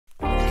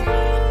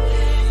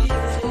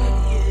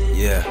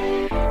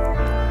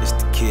Yeah, it's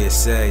the kid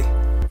S.A.Y.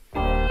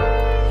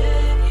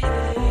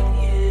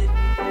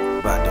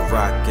 About to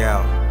rock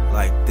out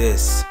like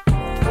this.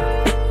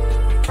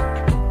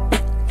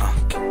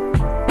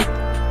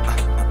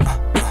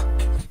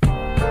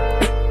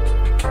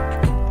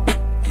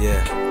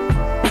 Yeah.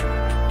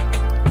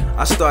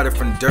 I started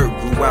from dirt,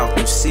 grew out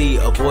through sea,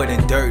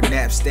 avoiding dirt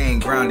naps, staying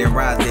grounded,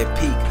 rise their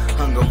peak.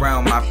 Hung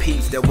around my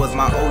peeps, that was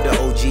my older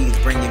OGs,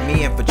 bringing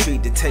me in for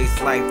treat to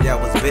taste life that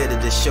was better,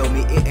 to show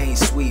me it ain't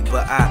sweet.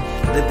 But I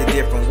lived a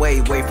different way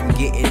from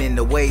getting in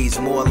the ways.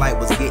 More light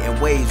was getting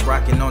waves,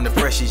 rocking on the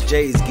freshest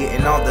J's,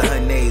 getting all the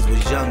honeys.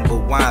 Was young but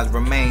wise,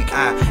 remain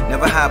I.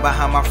 Never hide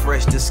behind my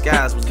fresh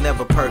disguise, was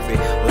never perfect.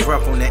 Was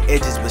rough on the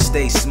edges but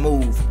stay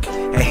smooth.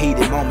 Had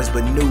heated moments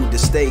but knew to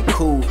stay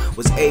cool.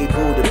 Was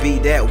able to be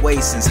that way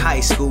since high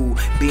school.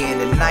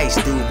 Being a nice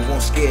dude but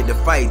won't scared to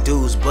fight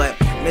dudes. But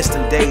missed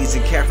them days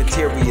in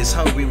cafeterias,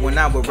 hungry when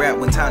I would rap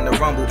when time to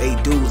rumble.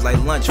 Ate dudes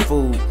like lunch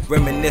food,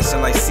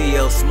 reminiscing like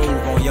CL Smooth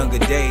on younger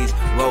days.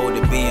 Road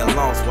to being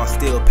lost while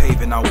still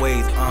paving our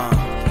ways.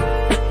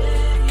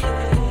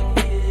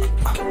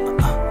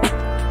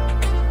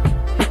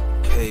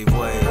 Pave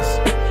ways.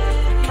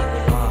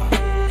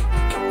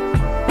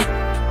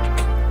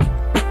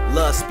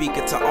 Love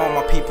speaking to all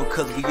my people,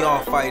 cause we all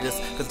fighters.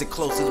 Cause the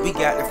closest we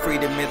got to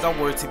freedom is our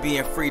word to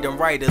being freedom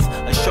writers.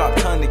 A sharp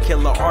tongue to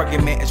kill an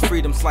argument is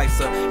freedom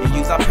slicer. And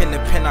use our pen to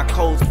pen our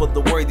codes for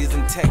the worthies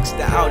and text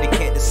that out they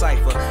can't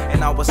decipher.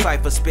 And our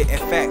cipher spitting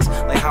facts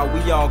like how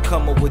we all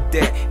come up with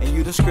that. And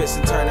you the scripts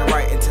and turning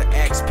right into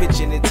acts,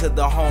 pitching into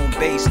the home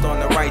based on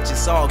the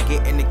righteous, all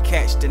getting the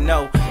catch to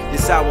know.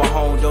 This our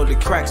home, though the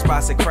crack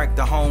spots that crack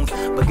the homes.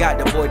 But got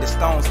the boy the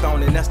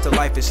stone, and that's the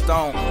life is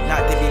stone.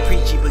 Not to be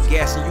preachy, but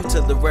gassing you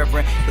to the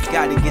reverend. Cause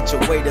gotta get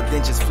your weight up,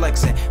 then just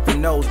flexing.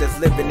 From those that's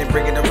living and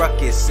bringing the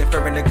ruckus,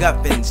 inferring the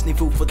guffins. Need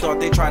food for thought,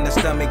 they trying to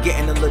stomach,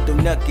 getting a little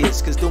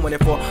nuggets. Cause doing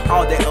it for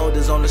all the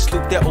elders on the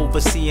stoop that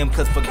oversee them.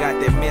 Cause forgot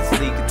that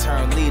mentally could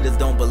turn leaders,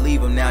 don't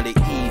believe them, now they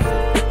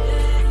evil.